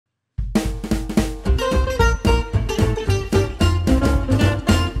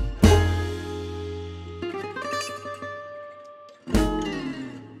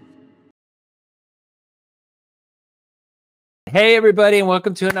Hey, everybody, and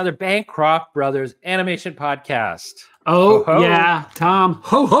welcome to another Bancroft Brothers animation podcast. Oh, Ho, ho. yeah, Tom.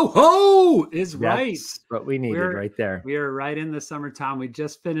 Ho, ho, ho is right. That's what we needed right there. We are right in the summer, Tom. We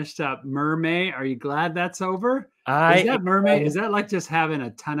just finished up Mermaid. Are you glad that's over? Is that Mermaid? Is that like just having a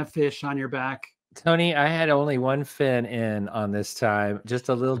ton of fish on your back? Tony, I had only one fin in on this time, just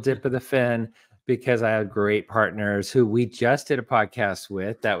a little dip of the fin, because I had great partners who we just did a podcast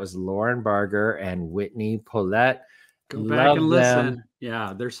with. That was Lauren Barger and Whitney Paulette. Go back and listen.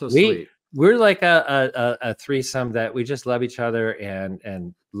 Yeah, they're so sweet. We're like a threesome that we just love each other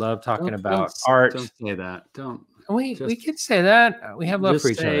and love talking about art. Don't say that. Don't. We can say that. We have love for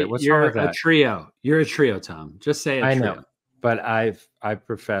each other. What's wrong with that? You're a trio. You're a trio, Tom. Just say a trio. I know, but I've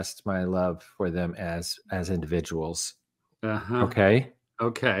professed my love for them as individuals. Okay.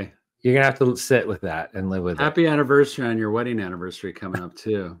 Okay. You're gonna have to sit with that and live with it. Happy anniversary on your wedding anniversary coming up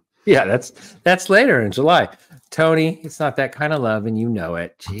too. Yeah, that's later in July. Tony, it's not that kind of love, and you know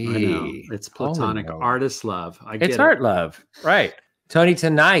it. Gee, I know. It's platonic artist love. It's art love, right? Tony,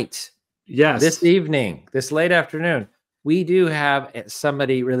 tonight, yes, this evening, this late afternoon, we do have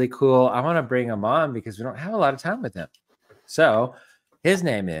somebody really cool. I want to bring him on because we don't have a lot of time with him. So his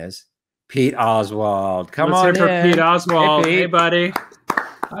name is Pete Oswald. Come on in. For Pete Oswald. Hey, buddy.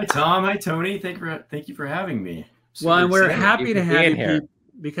 Hi, Tom. Hi, Tony. Thank you for having me. Well, and we're happy to have you here.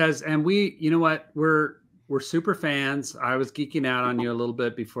 Because, and we, you know what, we're super fans. I was geeking out on you a little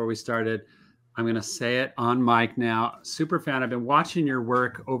bit before we started. I'm going to say it on mic now. Super fan. I've been watching your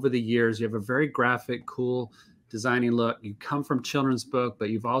work over the years. You have a very graphic, cool, designing look. You come from children's book, but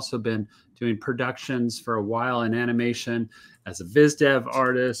you've also been doing productions for a while in animation as a viz dev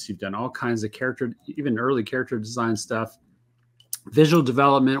artist. You've done all kinds of even early character design stuff, visual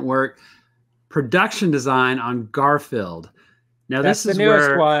development work, production design on Garfield. Now, that's this is the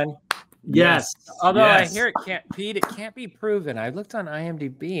newest one. Yes. Although I hear it can't be proven. I looked on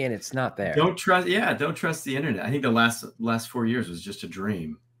IMDb and it's not there. Don't trust the internet. I think the last 4 years was just a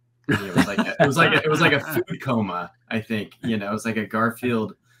dream. It was like a food coma. I think it was like a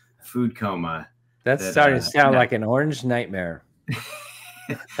Garfield food coma. That's starting to sound like an orange nightmare.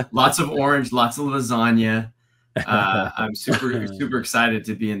 Lots of orange, lots of lasagna. I'm super excited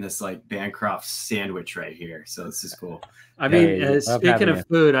to be in this like Bancroft sandwich right here. So this is cool. I mean, speaking of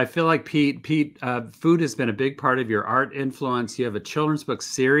food, I feel like Pete, food has been a big part of your art influence. You have a children's book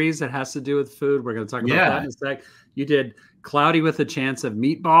series that has to do with food. We're going to talk about that in a sec. You did Cloudy with a Chance of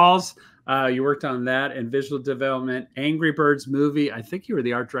Meatballs. You worked on that and visual development. Angry Birds movie. I think you were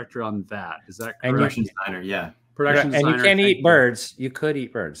the art director on that. Is that correct? Production designer, yeah. And you can't eat birds. You could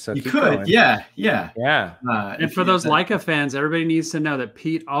eat birds. So you could, yeah. And for those Leica fans, everybody needs to know that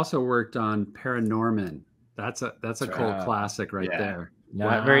Pete also worked on Paranorman. That's a cult classic right there.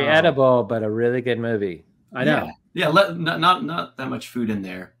 Not very edible, but a really good movie. I know. Yeah, not that much food in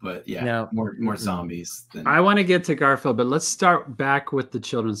there, but more zombies. I want to get to Garfield, but let's start back with the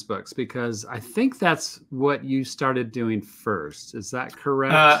children's books because I think that's what you started doing first. Is that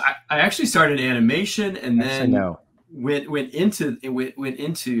correct? I actually started animation and then went into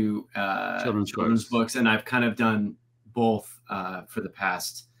children's books, and I've kind of done both for the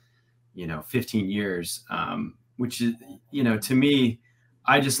past 15 years, which is to me,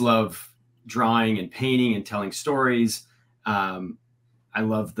 I just love drawing and painting and telling stories. I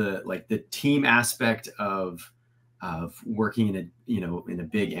love the team aspect of working in a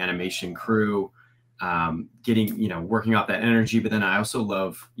big animation crew, working off that energy. But then I also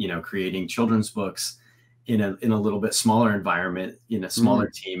love creating children's books in a little bit smaller environment, in a smaller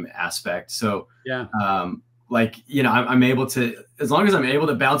team aspect. So I'm able to, as long as I'm able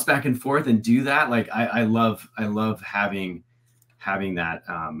to bounce back and forth and do that, like I love having that.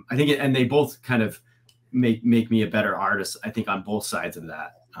 I think and they both kind of make me a better artist, I think, on both sides of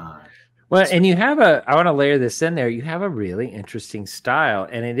that. And you have I want to layer this in there. You have a really interesting style,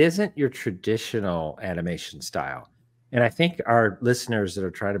 and it isn't your traditional animation style. And I think our listeners that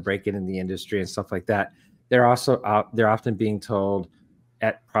are trying to break into the industry and stuff like that, they're often being told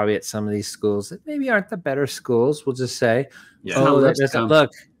probably at some of these schools that maybe aren't the better schools. We'll just say, that doesn't look.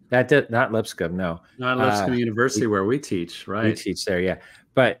 That did not Lipscomb, no. Not Lipscomb University where we teach, right? We teach there, yeah.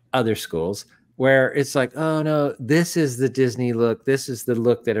 But other schools where it's like, oh no, this is the Disney look. This is the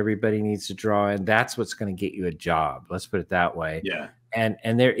look that everybody needs to draw, and that's what's going to get you a job. Let's put it that way. Yeah. And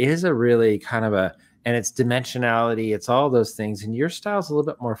there is a really kind of and it's dimensionality. It's all those things. And your style's a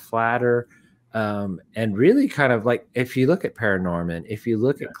little bit more flatter. And really kind of like, if you look at Paranorman, if you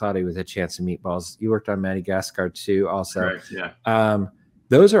look at Cloudy with a Chance of Meatballs, you worked on Madagascar too also. Correct, yeah.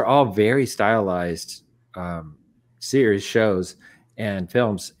 Those are all very stylized series, shows, and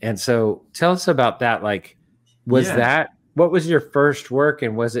films. And so tell us about that. Like, was that what was your first work,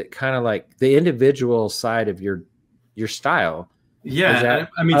 and was it kind of like the individual side of your style? Yeah, that,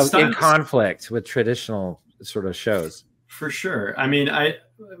 I mean, in conflict with traditional sort of shows? For sure. I mean,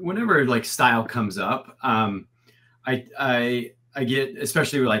 whenever like style comes up, I get,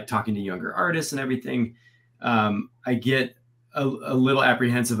 especially with like talking to younger artists and everything, I get a little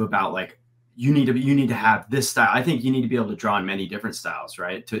apprehensive about like, you need to have this style. I think you need to be able to draw in many different styles,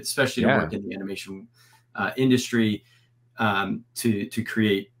 right? Especially to work in the animation industry, to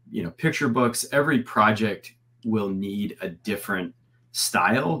create, picture books. Every project will need a different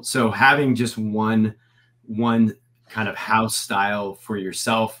style. So having just one kind of house style for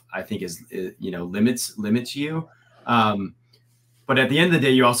yourself, I think is limits you. But at the end of the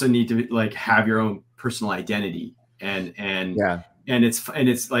day, you also need to like have your own personal identity, and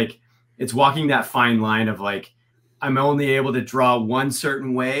it's like, it's walking that fine line of like, I'm only able to draw one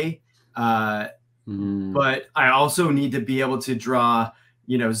certain way, but I also need to be able to draw,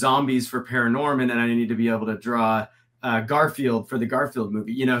 zombies for Paranorman, and I need to be able to draw Garfield for the Garfield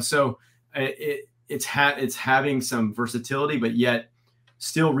movie, so it's having some versatility, but yet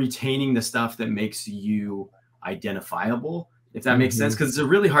still retaining the stuff that makes you identifiable, if that makes sense. Because it's a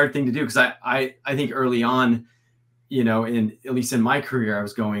really hard thing to do. Because I think early on, at least in my career, I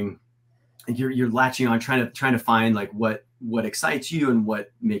was going, you're latching on, trying to find like what excites you and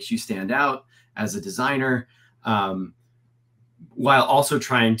what makes you stand out as a designer, while also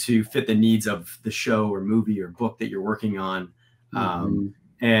trying to fit the needs of the show or movie or book that you're working on. And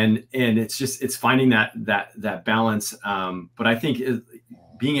it's finding that balance. But I think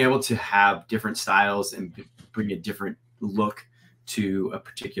being able to have different styles and bring a different look to a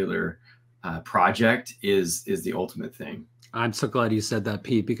particular project is the ultimate thing. I'm so glad you said that,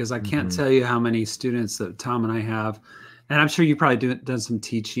 Pete, because I can't tell you how many students that Tom and I have, and I'm sure you probably done some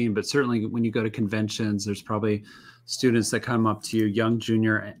teaching, but certainly when you go to conventions, there's probably students that come up to you, young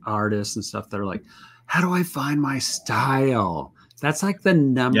junior artists and stuff, that are like, how do I find my style? That's like the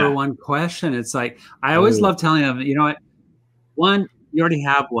number one question. It's like, I always love telling them, you know what? One, you already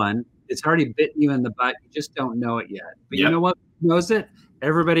have one. It's already bitten you in the butt. You just don't know it yet. But you know what knows it?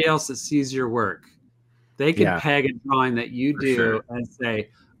 Everybody else that sees your work. They can peg a drawing that you do and say,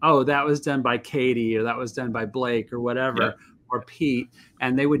 oh, that was done by Katie, or that was done by Blake, or whatever, or Pete.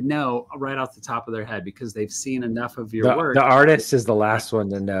 And they would know right off the top of their head because they've seen enough of your work. The artist is the last one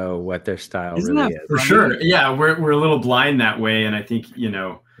to know what their style really is. For sure. Yeah, we're a little blind that way. And I think,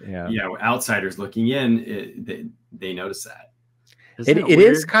 outsiders looking in, they notice that. It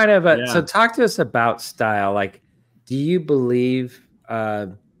is kind of a, so talk to us about style. Like, do you believe, I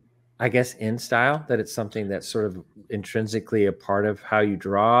guess, in style, that it's something that's sort of intrinsically a part of how you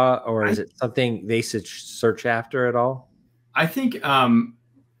draw, or is it something they search after at all? I think,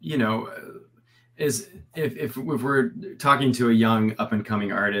 if we're talking to a young up and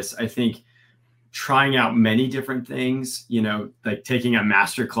coming artist, I think trying out many different things, like taking a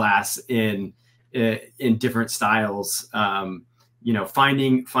master class in different styles, finding,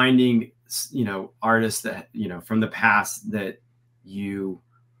 artists that, from the past that you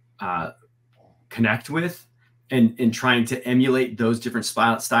connect with, and trying to emulate those different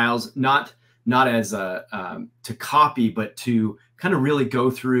styles, not as a to copy, but to kind of really go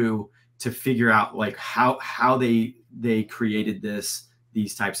through to figure out like how they created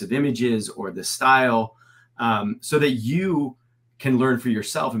these types of images or the style, so that you can learn for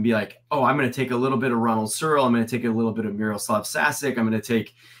yourself and be like, oh, I'm going to take a little bit of Ronald Searle, I'm going to take a little bit of Miroslav Sasek, I'm going to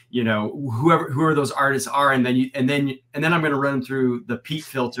take, whoever those artists are, and then I'm going to run through the Pete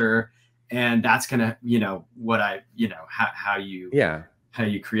filter, and that's going to, how you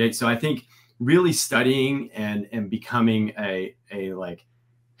create. So I think really studying and becoming a like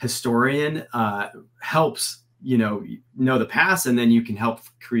historian helps, know the past, and then you can help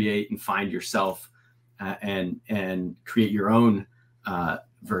create and find yourself and create your own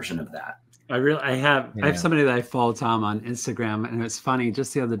version of that. I have somebody that I follow, Tom, on Instagram, and it's funny.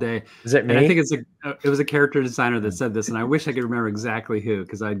 Just the other day, is it me? I think it was a character designer that said this, and I wish I could remember exactly who,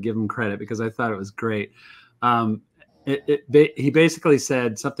 because I'd give him credit because I thought it was great. He basically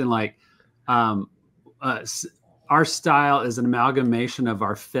said something like, "Our style is an amalgamation of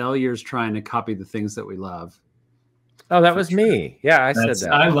our failures trying to copy the things that we love." Oh, that was me. Yeah, I said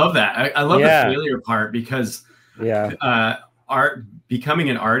that. I love that. I love the failure part, because becoming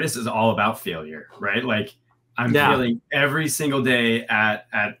an artist is all about failure, right? Like, I'm failing every single day at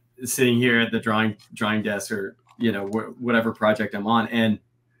sitting here at the drawing desk, or whatever project I'm on, and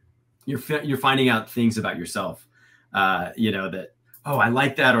you're finding out things about yourself, that, oh, I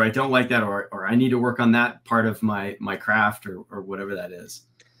like that, or I don't like that, or I need to work on that part of my craft, or whatever that is.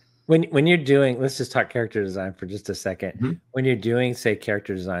 When you're doing, let's just talk character design for just a second. Mm-hmm. When you're doing, say,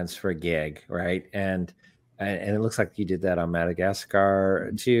 character designs for a gig, right? And it looks like you did that on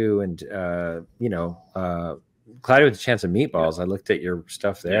Madagascar too, and Cloudy with a Chance of Meatballs. I looked at your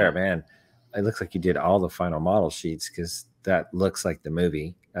stuff there, man. It looks like you did all the final model sheets because that looks like the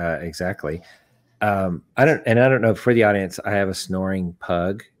movie exactly. I don't know, for the audience, I have a snoring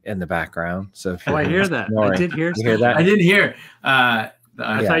pug in the background. So if I hear that. Snoring, I did hear that. I didn't hear. I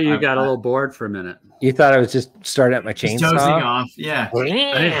thought you got a little bored for a minute. You thought I was just starting at my chainsaw? Dozing off. Yeah.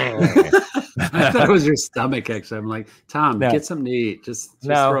 I thought it was your stomach, actually. I'm like, Tom, get something to eat. Just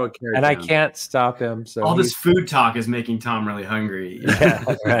throw a carrot and down. I can't stop him. So all this food talk is making Tom really hungry. Yeah,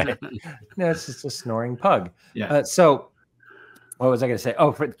 right. No, it's just a snoring pug. Yeah. So what was I going to say?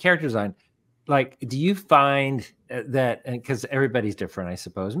 Oh, for the character design, like, do you find that, because everybody's different, I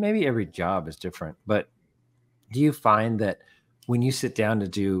suppose, maybe every job is different, but do you find that when you sit down to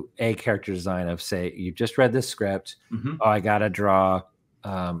do a character design of, say, you've just read this script, oh, I got to draw,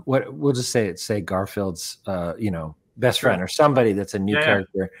 what we'll just say Garfield's, best friend or somebody that's a new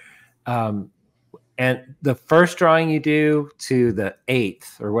character. And the first drawing you do to the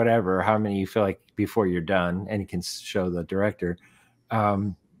 8th or whatever, how many you feel like before you're done, and you can show the director.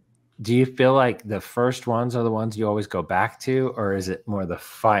 Do you feel like the first ones are the ones you always go back to, or is it more the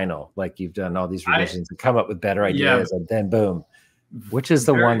final, like you've done all these revisions and come up with better ideas and then boom? Which is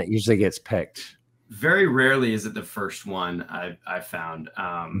the one that usually gets picked? Very rarely is it the first one I've found.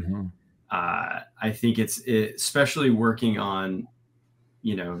 I think it's especially working on,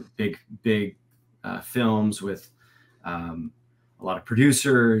 big films with a lot of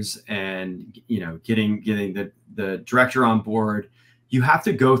producers and, getting the director on board. You have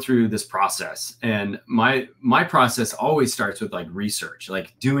to go through this process. And my process always starts with like research,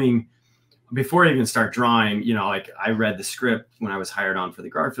 like doing, before I even start drawing, like I read the script when I was hired on for the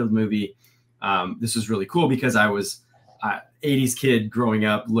Garfield movie. This was really cool because I was 80s kid growing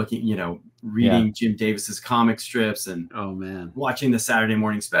up looking, reading Jim Davis's comic strips and watching the Saturday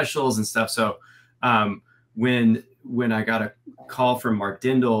morning specials and stuff. So when I got a call from Mark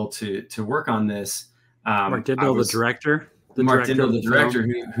Dindal to work on this, Mark Dindal, the director? Mark Dindal, the director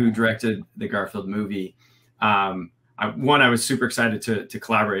who directed the Garfield movie. I was super excited to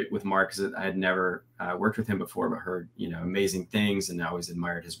collaborate with Mark because I had never worked with him before, but heard, amazing things and I always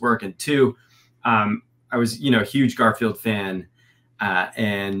admired his work. And 2, I was, a huge Garfield fan.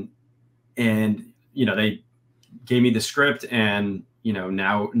 And they gave me the script and,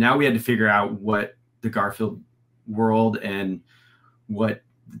 now we had to figure out what the Garfield world and what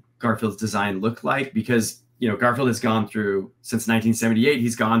Garfield's design looked like, because Garfield has gone through, since 1978,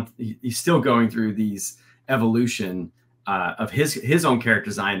 he's still going through these evolution of his own character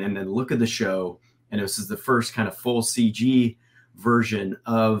design. And then look at the show, and this is the first kind of full CG version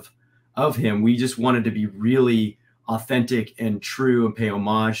of him. We just wanted to be really authentic and true and pay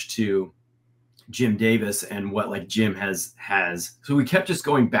homage to Jim Davis and what like Jim has. So we kept just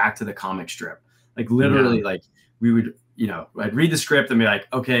going back to the comic strip, like literally, like we would, I'd read the script and be like,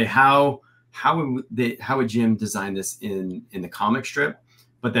 okay, how would Jim design this in the comic strip,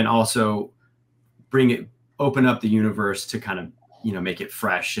 but then also open up the universe to kind of, make it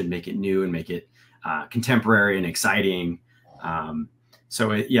fresh and make it new and make it contemporary and exciting.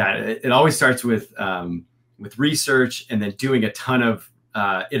 So it always starts with research and then doing a ton of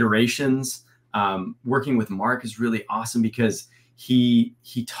iterations. Working with Mark is really awesome because he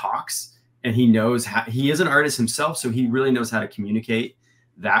talks and he knows how, he is an artist himself. So he really knows how to communicate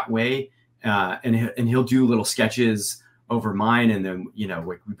that way. And he'll do little sketches over mine. And then,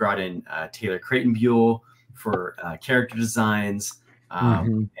 we brought in Taylor Creighton-Buell for character designs.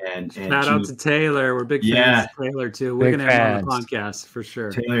 And shout out to Taylor. We're big fans of Taylor too. We're going to have him on the podcast for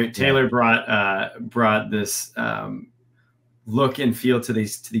sure. Taylor brought this look and feel to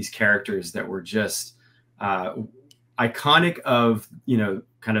these characters that were just iconic of,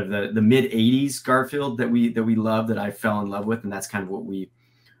 kind of the mid 80s Garfield that we love, that I fell in love with. And that's kind of what we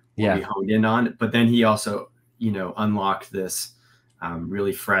honed in on. But then he also, unlocked this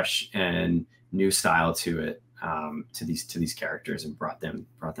really fresh and new style to it, to these characters, and brought them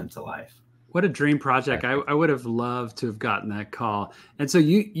to life. What a dream project. I would have loved to have gotten that call. And so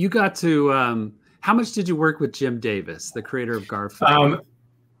you got to, how much did you work with Jim Davis, the creator of Garfield?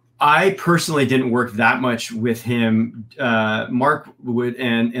 I personally didn't work that much with him. Mark would,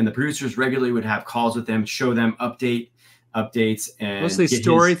 and the producers regularly would have calls with them, show them updates and mostly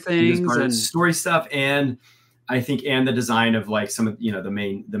story things and story stuff, and I think the design of like some of the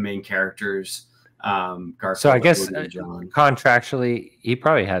main characters. Garfield, so I guess contractually he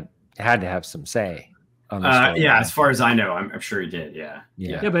probably had to have some say on the story. Yeah, as far as I know, I'm sure he did.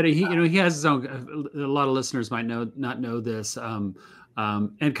 Yeah. But he, he has his own. A lot of listeners might not know this.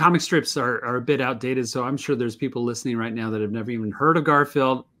 And comic strips are a bit outdated, so I'm sure there's people listening right now that have never even heard of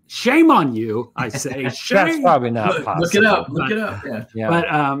Garfield. Shame on you, I say. Shame. That's probably not possible. Look it up. Look it up.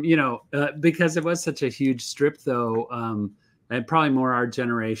 Yeah. But because it was such a huge strip, though, and probably more our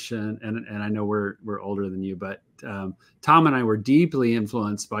generation, and I know we're older than you, but Tom and I were deeply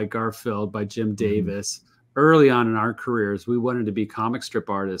influenced by Garfield, by Jim Davis. Early on in our careers, we wanted to be comic strip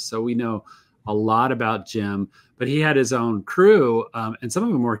artists, so we know a lot about Jim. But he had his own crew, and some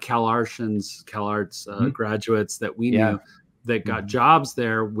of them were Cal Arts graduates that we knew that got jobs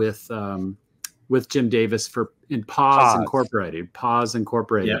there with Jim Davis in Paws Incorporated.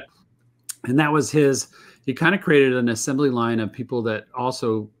 Yep. And that was he kind of created an assembly line of people that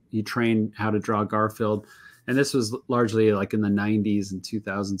also he trained how to draw Garfield. And this was largely like in the 90s and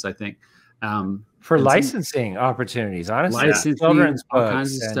 2000s, I think. For licensing opportunities, honestly. Licensing, children's all books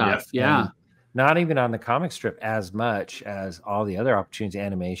kinds of stuff. And not even on the comic strip as much as all the other opportunities,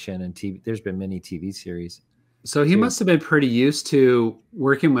 animation and TV. There's been many TV series. So he must have been pretty used to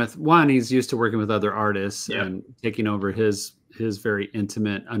working with he's used to working with other artists and taking over his very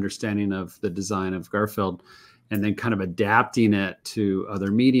intimate understanding of the design of Garfield and then kind of adapting it to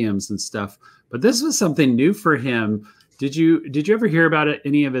other mediums and stuff. But this was something new for him. Did you ever hear about it?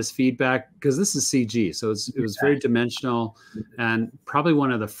 Any of his feedback? Because this is CG, so it was very dimensional and probably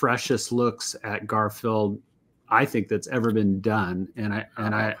one of the freshest looks at Garfield I think that's ever been done. And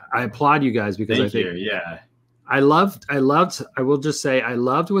I applaud you guys because I will just say I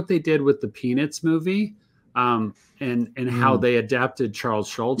loved what they did with the Peanuts movie, and how they adapted Charles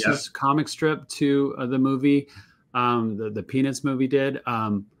Schulz's comic strip to the movie, the Peanuts movie did.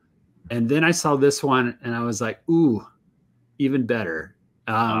 And then I saw this one and I was like, ooh, even better.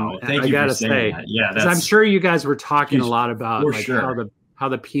 Thank you. I gotta say, I'm sure you guys were talking a lot about how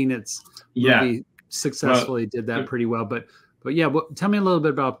the Peanuts movie successfully did that pretty well. But tell me a little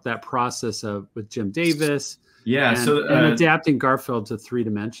bit about that process with Jim Davis. And adapting Garfield to 3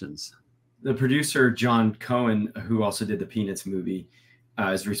 dimensions. The producer, John Cohen, who also did the Peanuts movie,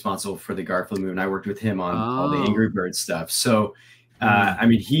 is responsible for the Garfield movie. And I worked with him on all the Angry Birds stuff. So, I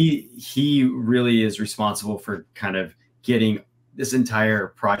mean, he really is responsible for kind of getting this entire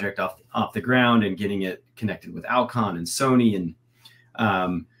project off the ground and getting it connected with Alcon and Sony.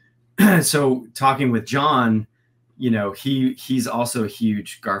 And so talking with John, he's also a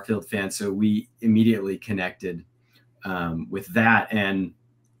huge Garfield fan. So we immediately connected with that, and,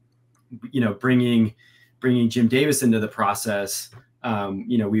 bringing Jim Davis into the process,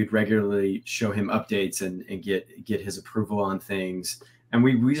 we would regularly show him updates and get his approval on things. And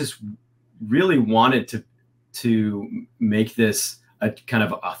we just really wanted to make this a kind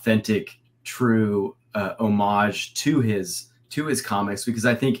of authentic, true homage to his comics, because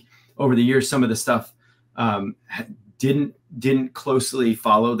I think over the years, some of the stuff didn't closely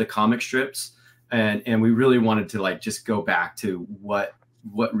follow the comic strips, and we really wanted to just go back to what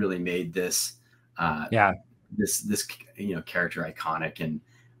really made this this character iconic, and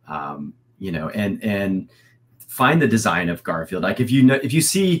and find the design of Garfield. Like if you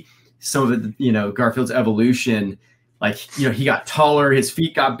see some of it, Garfield's evolution, he got taller, his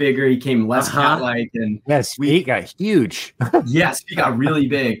feet got bigger, he became less cat-like, and his feet got huge. Yes, he got really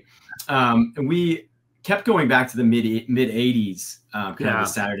big. And we kept going back to the mid 80s, kind of the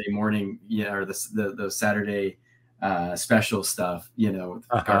Saturday morning, or the Saturday special stuff,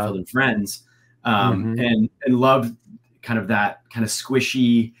 Garfield and Friends, and loved kind of that kind of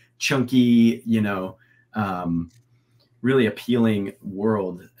squishy, chunky, really appealing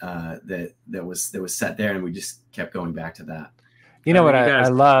world that was set there, and we just kept going back to that. What I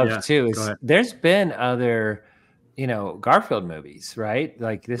love too is there's been other Garfield movies, right?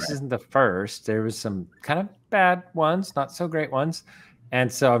 Like this isn't the first. There was some kind of bad ones, not so great ones. And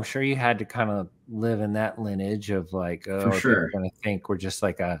so I'm sure you had to kind of live in that lineage of for sure, they're going to think we're just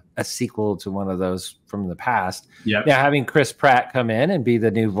like a sequel to one of those from the past. Yeah. Now having Chris Pratt come in and be the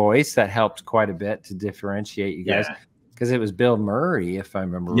new voice, that helped quite a bit to differentiate you guys. Because it was Bill Murray, if I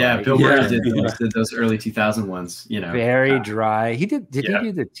remember right. Yeah, Bill Murray did those early 2000 ones, Very dry. He did he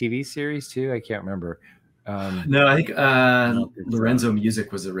do the TV series too? I can't remember. No, I think Lorenzo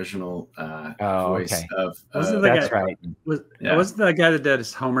Music was the original voice of. That's right. Wasn't that guy that did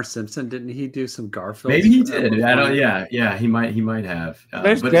Homer Simpson? Didn't he do some Garfield? Maybe he did. I don't. Yeah. He might have.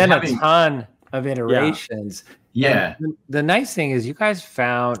 There's been a ton of iterations. Yeah. And the nice thing is you guys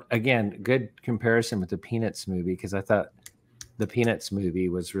found, again, good comparison with the Peanuts movie, because I thought the Peanuts movie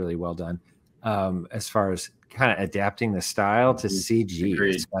was really well done as far as kind of adapting the style to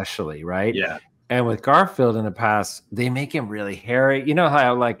CG, especially, right? Yeah. And with Garfield in the past, they make him really hairy. You know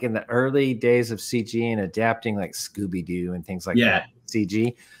how like in the early days of CG and adapting like Scooby-Doo and things like that,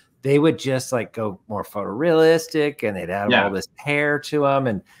 CG, they would just like go more photorealistic and they'd add all this hair to him.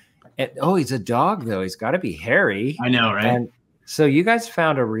 And oh, he's a dog though. He's got to be hairy. I know, right? And so you guys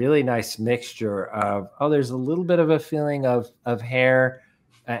found a really nice mixture of, oh, there's a little bit of a feeling of hair,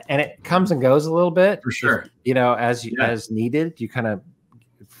 and it comes and goes a little bit. For sure. You know, as needed, you kind of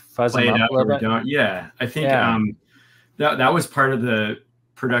fuzz them up a little bit. Yeah, I think that was part of the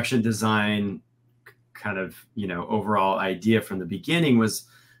production design kind of, you know, overall idea from the beginning was,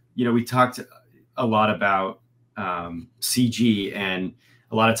 you know, we talked a lot about CG, and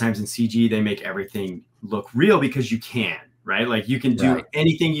a lot of times in CG, they make everything look real because you can, right? Like you can do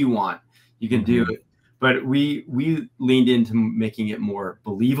anything you want. You can do it. But we leaned into making it more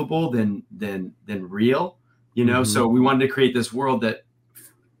believable than real, you know? So we wanted to create this world that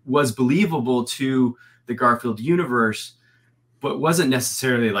was believable to the Garfield universe, but wasn't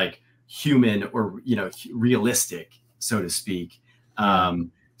necessarily like human or, you know, realistic, so to speak.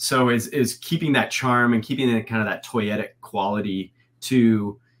 So is keeping that charm and keeping that kind of that toyetic quality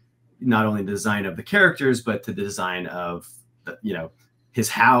to not only the design of the characters, but to the design of, you know, his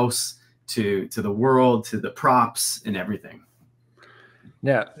house, to the world, to the props and everything.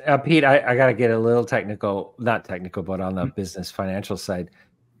 Now, Pete, I got to get a little technical, not technical, but on the business financial side.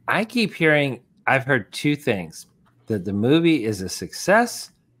 I keep hearing, I've heard two things, that the movie is a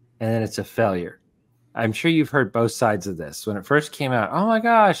success and then it's a failure. I'm sure you've heard both sides of this. When it first came out, oh my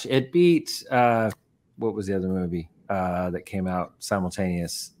gosh, it beat, what was the other movie that came out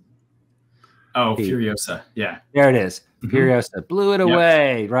simultaneous? Oh, Furiosa. Yeah. There it is. Furiosa blew it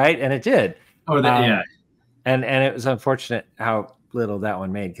away, right? And it did. Oh, yeah. And it was unfortunate how little that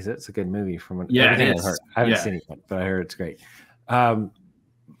one made, because it's a good movie from what everything I heard. I haven't seen it yet, but I heard it's great.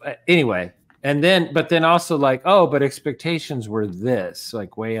 Anyway, but then also like, oh, but expectations were this,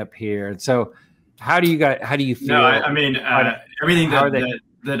 like way up here. And so how do you feel? No, I mean, everything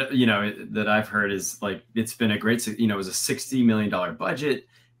that you know, that I've heard is like, it's been a great, you know, it was a $60 million budget.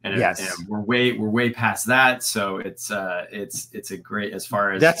 And, and we're way past that. So it's a great, as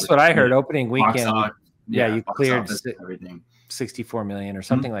far as that's what I heard. Opening weekend, you cleared everything, 64 million or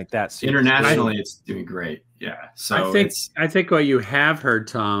something like that. So internationally, it's doing great. Yeah. So I think what you have heard,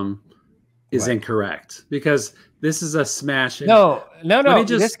 Tom, is incorrect, because this is a smash. No.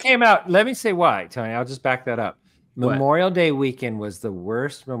 This came out. Let me say why, Tony. I'll just back that up. Memorial Day weekend was the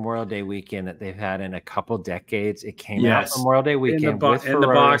worst Memorial Day weekend that they've had in a couple decades. It came out Memorial Day weekend in the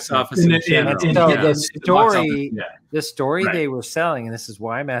box office. So the story they were selling, and this is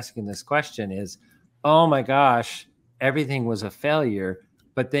why I'm asking this question, is, oh my gosh, everything was a failure.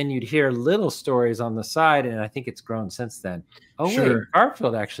 But then you'd hear little stories on the side, and I think it's grown since then. Oh, wait,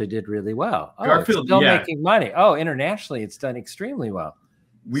 Garfield actually did really well. Oh, Garfield still making money. Oh, internationally, it's done extremely well.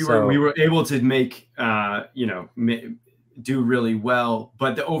 We were able to make do really well,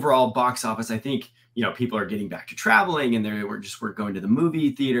 but the overall box office, I think, you know, people are getting back to traveling, and we're going to the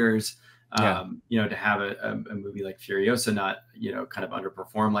movie theaters. You know, to have a movie like Furiosa not, you know, kind of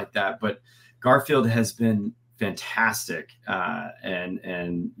underperform like that, but Garfield has been fantastic,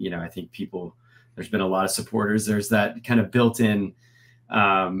 and you know, I think there's been a lot of supporters. There's that kind of built-in,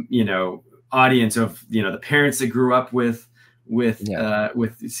 you know, audience of, you know, the parents that grew up with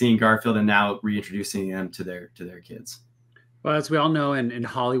seeing Garfield and now reintroducing them to their kids. Well, as we all know, in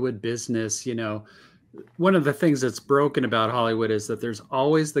Hollywood business, you know, one of the things that's broken about Hollywood is that there's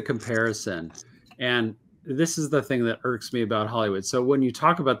always the comparison. And this is the thing that irks me about Hollywood. So when you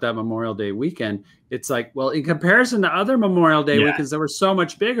talk about that Memorial Day weekend, it's like, well, in comparison to other Memorial Day weekends that were so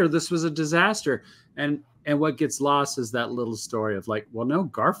much bigger, this was a disaster. And what gets lost is that little story of like, well, no,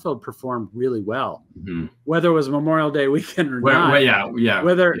 Garfield performed really well, whether it was Memorial Day weekend or not.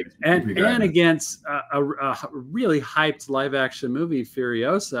 Whether and against a really hyped live action movie,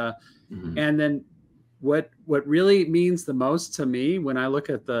 Furiosa. And then what really means the most to me when I look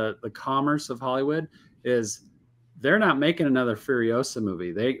at the commerce of Hollywood is they're not making another Furiosa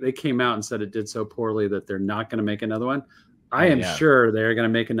movie. They came out and said it did so poorly that they're not going to make another one. I am sure they're going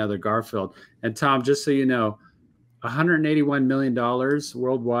to make another Garfield. And Tom, just so you know, $181 million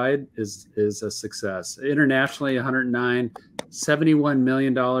worldwide is a success. Internationally, 109, $71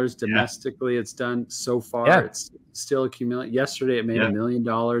 million domestically. It's done so far. It's still accumulating. Yesterday, it made $1 million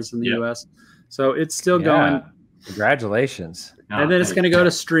in the U.S. So it's still going. Congratulations. And then it's going to go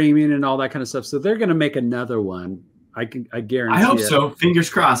to streaming and all that kind of stuff. So they're going to make another one. I guarantee. I hope so. Fingers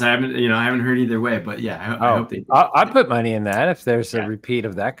crossed. I haven't heard either way, but yeah, I hope they. I put money in that if there's a repeat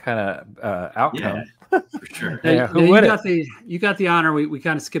of that kind of outcome. Yeah, for sure. You got the honor. We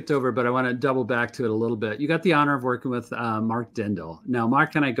kind of skipped over, but I want to double back to it a little bit. You got the honor of working with Mark Dindal. Now,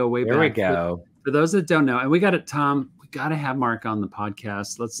 Mark and I go way back. There we go. For those that don't know, and we got it, Tom. We got to have Mark on the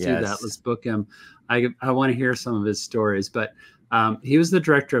podcast. Let's do that. Let's book him. I want to hear some of his stories, but. He was the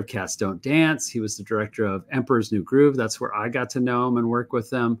director of Cats Don't Dance. He was the director of Emperor's New Groove. That's where I got to know him and work with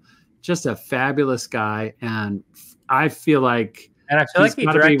him. Just a fabulous guy. And I feel like he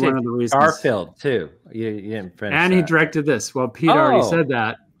directed one of the reasons. Garfield too. You didn't finish and that. He directed this. Well, Pete already said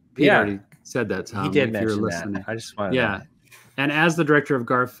that. Pete already said that, Tom. He did mention that. I just wanted to. And as the director of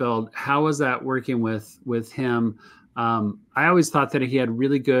Garfield, how was that working with him? I always thought that he had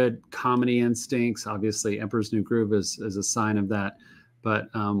really good comedy instincts. Obviously, Emperor's New Groove is a sign of that. But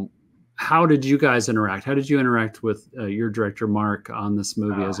how did you guys interact? How did you interact with your director, Mark, on this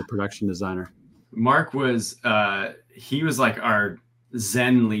movie as a production designer? Mark was he was like our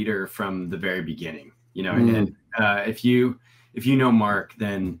Zen leader from the very beginning. And if you know Mark,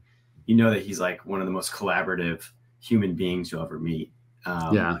 then you know that he's like one of the most collaborative human beings you'll ever meet.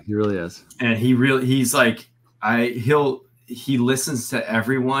 Yeah, he really is. And he's like. He listens to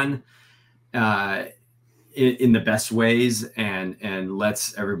everyone in the best ways and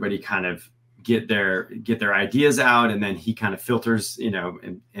lets everybody kind of get their ideas out, and then he kind of filters,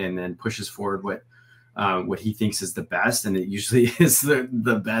 and then pushes forward what he thinks is the best, and it usually is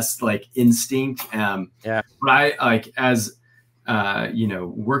the best like instinct. But I like as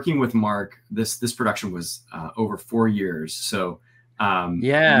working with Mark, this production was over 4 years, so.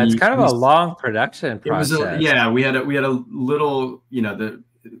 It's kind of a long production process. We had a little, the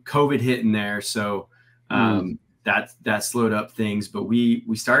COVID hit in there, so that slowed up things. But we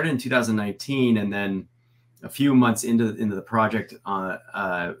started in 2019, and then a few months into the project,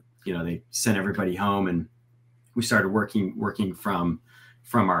 they sent everybody home, and we started working from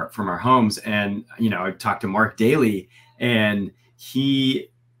our homes. And I talked to Mark daily, and it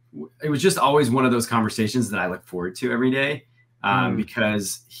was just always one of those conversations that I look forward to every day.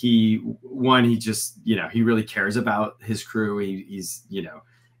 Because he just, he really cares about his crew. He's,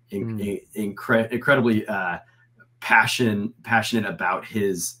 incredibly passionate about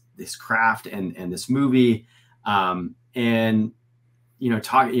his craft and this movie. And,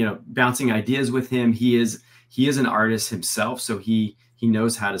 bouncing ideas with him. He is an artist himself, so he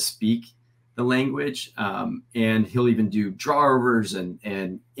knows how to speak the language. And he'll even do drawovers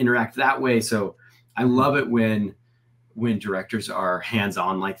and interact that way. So I love it when directors are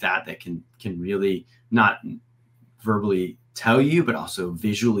hands-on like that can really not verbally tell you, but also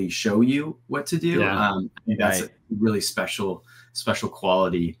visually show you what to do. I think that's a really special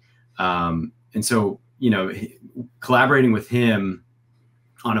quality. And so, collaborating with him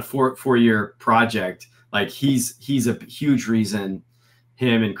on a four-year project, like he's a huge reason.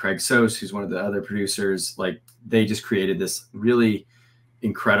 Him and Craig Sose, who's one of the other producers, like they just created this really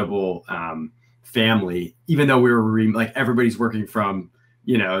incredible family, even though we were like everybody's working from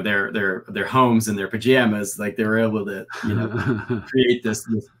their homes and their pajamas, like they were able to create this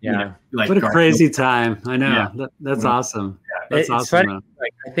like what a crazy time. I know. That's awesome. That's awesome. Funny.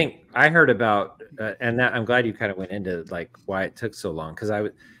 Like I think I heard about and that I'm glad you kind of went into like why it took so long, because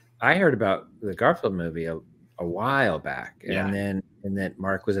I heard about the Garfield movie a while back, and then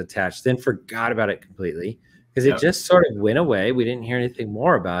Mark was attached, then forgot about it completely because it just sort of went away. We didn't hear anything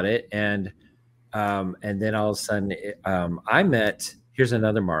more about it, and then all of a sudden, here's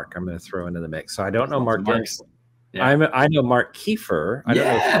another Mark I'm going to throw into the mix. So I don't know Mark Dent. I know Mark Kiefer. I don't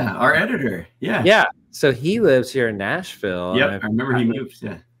know our editor. Yeah. So he lives here in Nashville. Yeah, I remember he moved.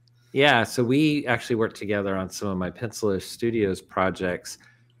 Yeah. So we actually worked together on some of my Penciler Studios projects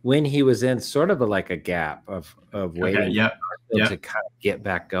when he was in sort of a gap of waiting to kind of get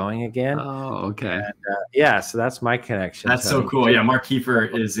back going again. Oh, okay. And, so that's my connection. That's so cool. Yeah, Mark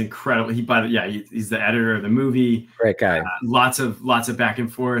Kiefer is incredible. He's the editor of the movie. Great guy. Lots of back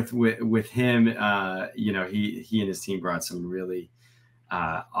and forth with him. He and his team brought some really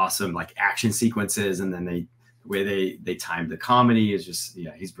awesome like action sequences, and then the way they timed the comedy is just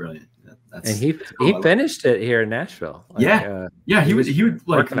he's brilliant. And he finished it here in Nashville. He would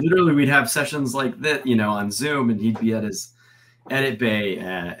like literally we'd have sessions like that on Zoom, and he'd be at his edit bay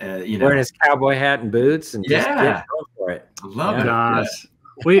wearing his cowboy hat and boots and just get for it. I love it. Gosh.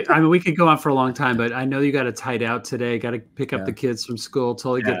 We could go on for a long time, but I know you got to tide out today. Got to pick up the kids from school.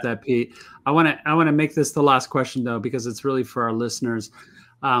 Totally get that, Pete. I want to make this the last question though, because it's really for our listeners.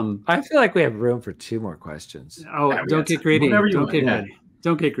 I feel like we have room for 2 more questions. Don't get greedy.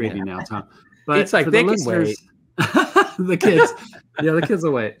 Don't get greedy now, Tom. But it's like they can wait. The kids, yeah, the kids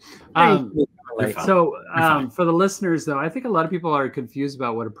will wait. So for the listeners, though, I think a lot of people are confused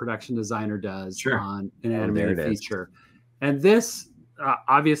about what a production designer does on an animated feature. And this,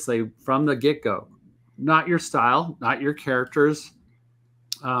 obviously, from the get-go, not your style, not your characters.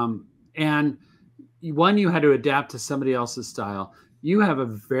 And one, you had to adapt to somebody else's style. You have a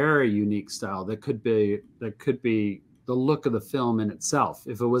very unique style that could be the look of the film in itself,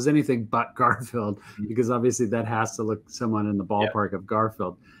 if it was anything but Garfield, because obviously that has to look someone in the ballpark of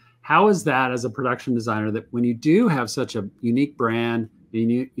Garfield. How is that, as a production designer, that when you do have such a unique brand,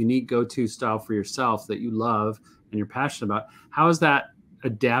 unique go-to style for yourself that you love and you're passionate about, how is that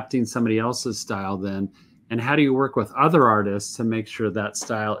adapting somebody else's style then? And how do you work with other artists to make sure that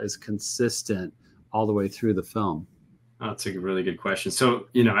style is consistent all the way through the film? Oh, that's a really good question. So,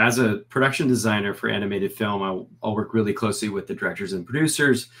 as a production designer for animated film, I'll work really closely with the directors and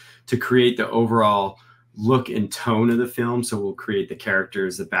producers to create the overall look and tone of the film. So we'll create the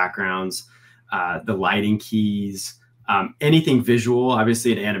characters, the backgrounds, the lighting keys, anything visual.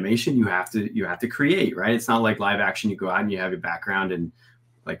 Obviously, in animation, you have to create, right? It's not like live action. You go out and you have your background, and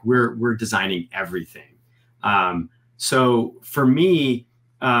like we're designing everything. So for me,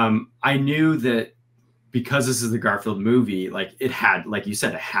 I knew that, because this is the Garfield movie, like you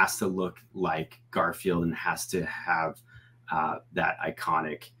said, it has to look like Garfield and has to have that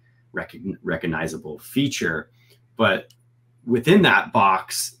iconic, recognizable feature. But within that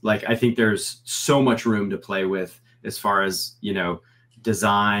box, like, I think there's so much room to play with as far as,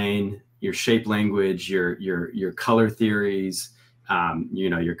 design, your shape language, your color theories,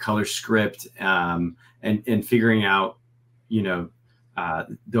 your color script, and figuring out,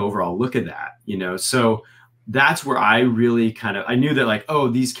 the overall look of that, so that's where I really I knew that, like, oh,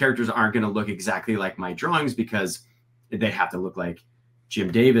 these characters aren't going to look exactly like my drawings because they have to look like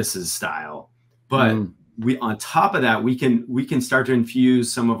Jim Davis's style. But on top of that, we can start to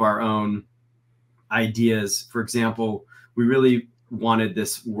infuse some of our own ideas. For example, we really wanted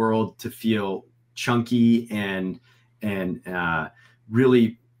this world to feel chunky and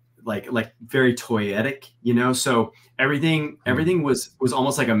really like very toyetic, so everything was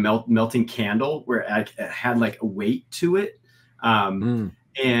almost like a melting candle, where it had like a weight to it. And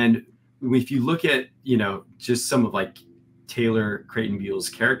if you look at just some of like Taylor Creighton Buell's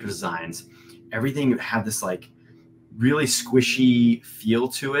character designs, everything had this like really squishy feel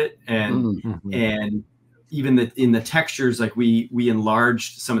to it, and even in the textures, like we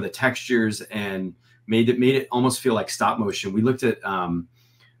enlarged some of the textures and made it almost feel like stop motion. We looked at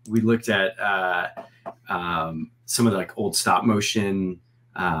some of the like old stop motion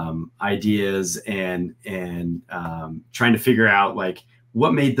ideas and trying to figure out like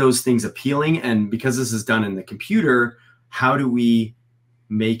what made those things appealing. And because this is done in the computer, how do we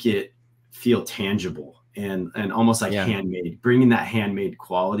make it feel tangible and almost like handmade, bringing that handmade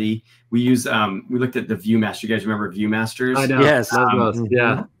quality. We use we looked at the Viewmaster. You guys remember Viewmasters? I know. Yes.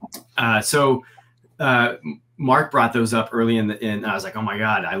 So Mark brought those up early in I was like, oh my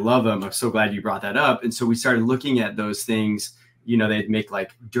God, I love them. I'm so glad you brought that up. And so we started looking at those things. They'd make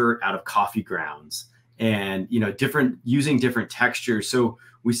like dirt out of coffee grounds and, using different textures. So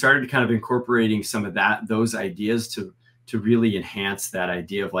we started kind of incorporating some of those ideas to really enhance that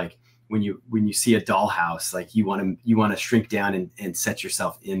idea of like, when you see a dollhouse, like you want to shrink down and set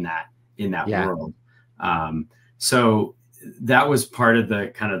yourself in that world. So that was part of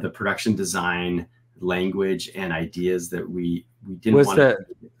the kind of the production design language and ideas that we didn't want to.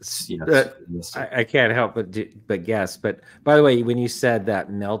 I can't help but guess. But by the way, when you said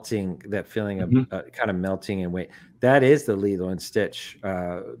that melting, that feeling of kind of melting and weight, that is the Lilo and Stitch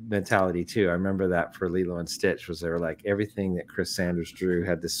mentality too. I remember that for Lilo and Stitch was there like everything that Chris Sanders drew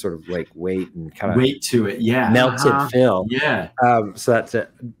had this sort of like weight and kind of weight to it, melted film. So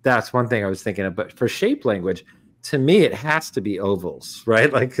that's one thing I was thinking of. But for shape language, to me, it has to be ovals,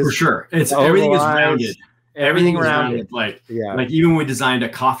 right? Like for sure, it's everything is rounded. Everything rounded. Like even when we designed a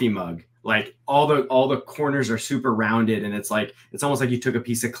coffee mug, like all the corners are super rounded, and it's almost like you took a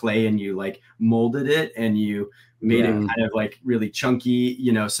piece of clay and you like molded it and you made it kind of like really chunky,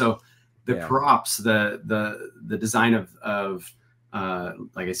 So the props, the design of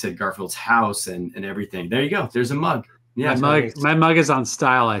like I said, Garfield's house and everything. There you go. There's a mug. Yeah, my mug is on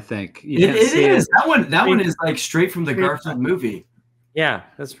style. I think it is. That one is like straight from the Garfield movie. Yeah,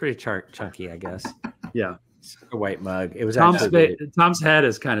 that's pretty chunky, I guess. Yeah, it's a white mug. It was Tom's head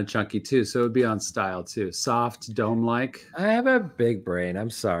is kind of chunky too, so it would be on style too. Soft, dome-like. I have a big brain. I'm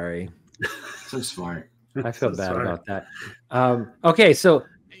sorry. So smart. I feel bad about that. Okay, so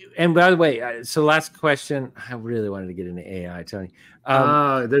and by the way, so last question. I really wanted to get into AI, Tony.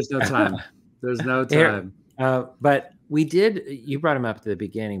 There's no time. There's no time. But you brought him up at the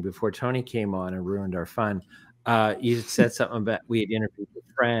beginning before Tony came on and ruined our fun. You said something about we had interviewed a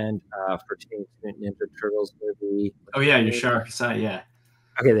friend for Teenage Mutant Ninja Turtles movie. Oh yeah, Yashar Kasai, yeah.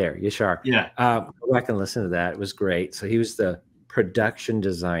 Okay, there, Yashar. Yeah. Go back and listen to that. It was great. So he was the production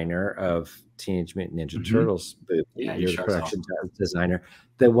designer of Teenage Mutant Ninja Turtles movie. Yeah, you're the production designer.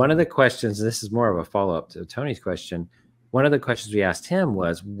 One of the questions, and this is more of a follow-up to Tony's question, one of the questions we asked him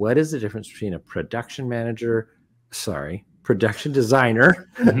was, what is the difference between a production designer?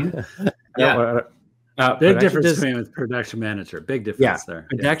 Yeah. Big difference between production manager. Big difference there.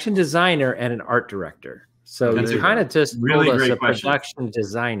 Production designer and an art director. So you kind of just really told us great a production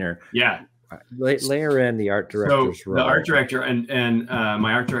designer. Yeah. Layer in the art director's role. The art director and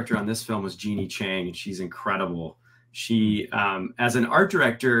my art director on this film was Jeannie Chang, and she's incredible. She, as an art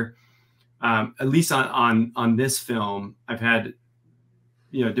director, at least on this film, I've had,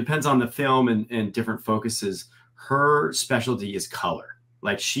 it depends on the film and different focuses. Her specialty is color.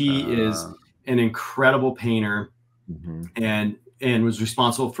 Like she is an incredible painter, and was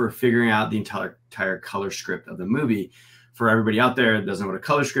responsible for figuring out the entire color script of the movie. For everybody out there that doesn't know what a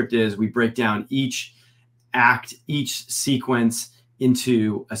color script is, we break down each act, each sequence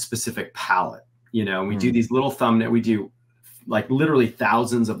into a specific palette. And we do these little thumbnail. We do like literally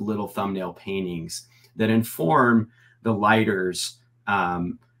thousands of little thumbnail paintings that inform the lighters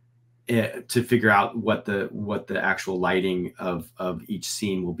to figure out what the actual lighting of each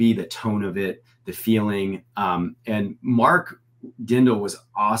scene will be, the tone of it, the feeling. And Mark Dindal was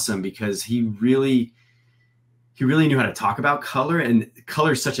awesome because he really knew how to talk about color, and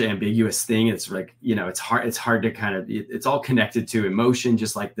color is such an ambiguous thing. It's like, it's hard to kind of, it's all connected to emotion,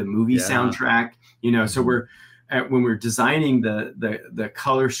 just like the movie soundtrack, so when we're designing the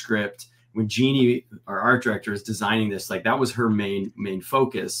color script, when Jeannie, our art director, is designing this, like that was her main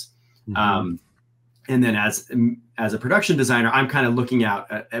focus. And then as a production designer, I'm kind of looking out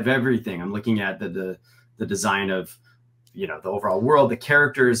of everything. I'm looking at the design of, the overall world, the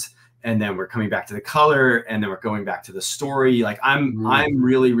characters, and then we're coming back to the color, and then we're going back to the story. Like I'm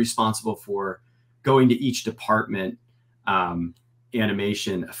really responsible for going to each department,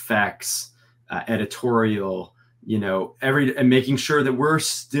 animation, effects, editorial, and making sure that we're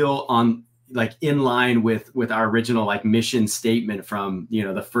still on, like, in line with our original, like, mission statement from,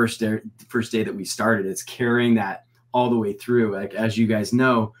 the first day that we started. It's carrying that all the way through. Like, as you guys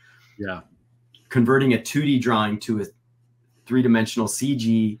know, converting a 2D drawing to a 3-dimensional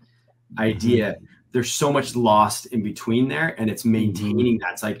CG idea, there's so much lost in between there, and it's maintaining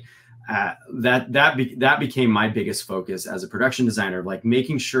that. It's like that became my biggest focus as a production designer, like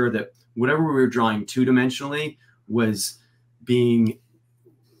making sure that whatever we were drawing 2-dimensionally was being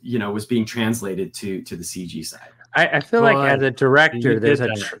translated to the CG side. I feel like as a director,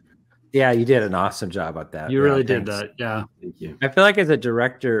 you did an awesome job at that. You really did that. Yeah. Thank you. I feel like as a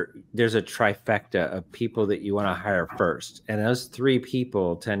director, there's a trifecta of people that you want to hire first. And those 3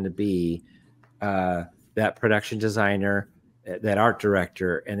 people tend to be that production designer, that art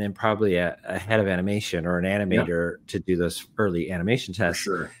director, and then probably a head of animation or an animator to do those early animation tests. For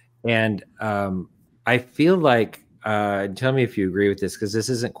sure. And I feel like, tell me if you agree with this, because this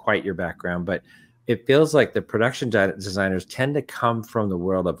isn't quite your background, but it feels like the production designers tend to come from the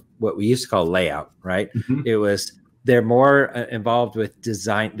world of what we used to call layout, right? They're more involved with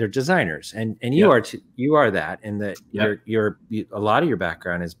design. They're designers, and you are that, in that you're a lot of your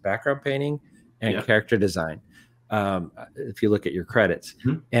background is background painting and character design. If you look at your credits,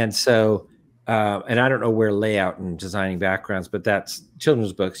 and so and I don't know where layout and designing backgrounds, but that's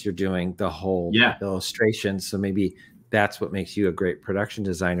children's books. You're doing the whole illustration, so maybe that's what makes you a great production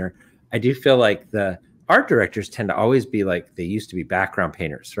designer. I do feel like the art directors tend to always be like, they used to be background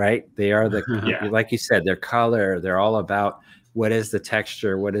painters, right? They are like you said, their color, they're all about what is the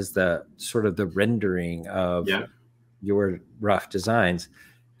texture, what is the sort of the rendering of your rough designs.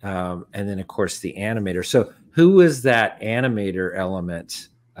 And then of course the animator. So who is that animator element?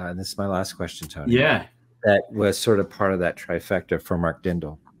 And this is my last question, Tony. Yeah. That was sort of part of that trifecta for Mark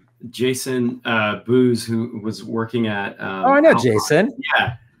Dindal. Jason Booz, who was working at I know Jason.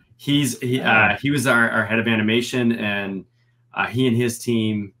 Yeah. He was our head of animation, and he and his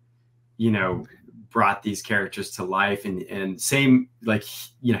team, brought these characters to life, and same, like,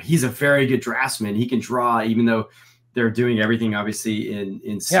 he's a very good draftsman. He can draw, even though they're doing everything obviously in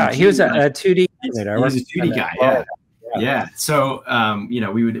CG. Yeah, he was a 2D animator. He was a 2D guy. Yeah. So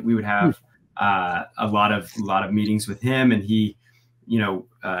we would have a lot of meetings with him, and he,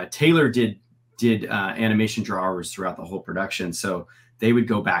 Taylor did animation drawers throughout the whole production. So they would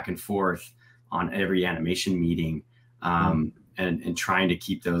go back and forth on every animation meeting. and trying to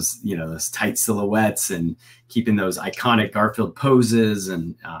keep those, you know, those tight silhouettes and keeping those iconic Garfield poses.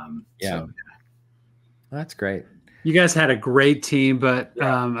 And so, that's great. You guys had a great team, but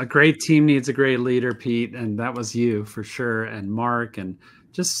a great team needs a great leader, Pete, and that was you for sure, and Mark, and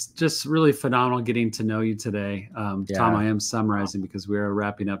just really phenomenal getting to know you today. Tom, I am summarizing because we are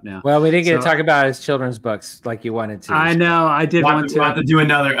wrapping up now. Well, we didn't get to talk about his children's books like you wanted to. I know, I did want to. We'll have to do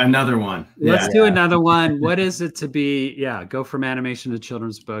another one. Let's do another one. What is it to be? Yeah, go from animation to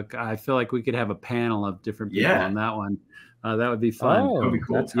children's book. I feel like we could have a panel of different people on that one. That would be fun. That would be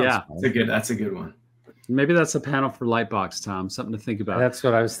cool. That's a good one. Maybe that's a panel for Lightbox, Tom. Something to think about. That's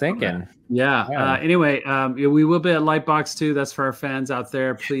what I was thinking. Yeah. Anyway, we will be at Lightbox too. That's for our fans out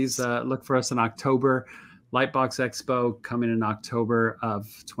there. Please look for us in October. Lightbox Expo coming in October of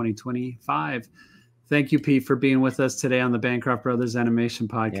 2025. Thank you, Pete, for being with us today on the Bancroft Brothers Animation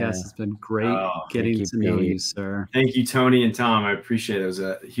Podcast. It's been great getting to know you, sir. Thank you, Tony and Tom. I appreciate it. It was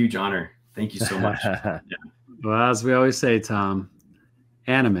a huge honor. Thank you so much. Well, as we always say, Tom,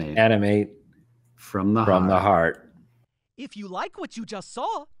 animate. From the heart. If you like what you just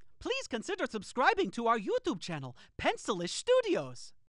saw, please consider subscribing to our YouTube channel, Pencilish Studios.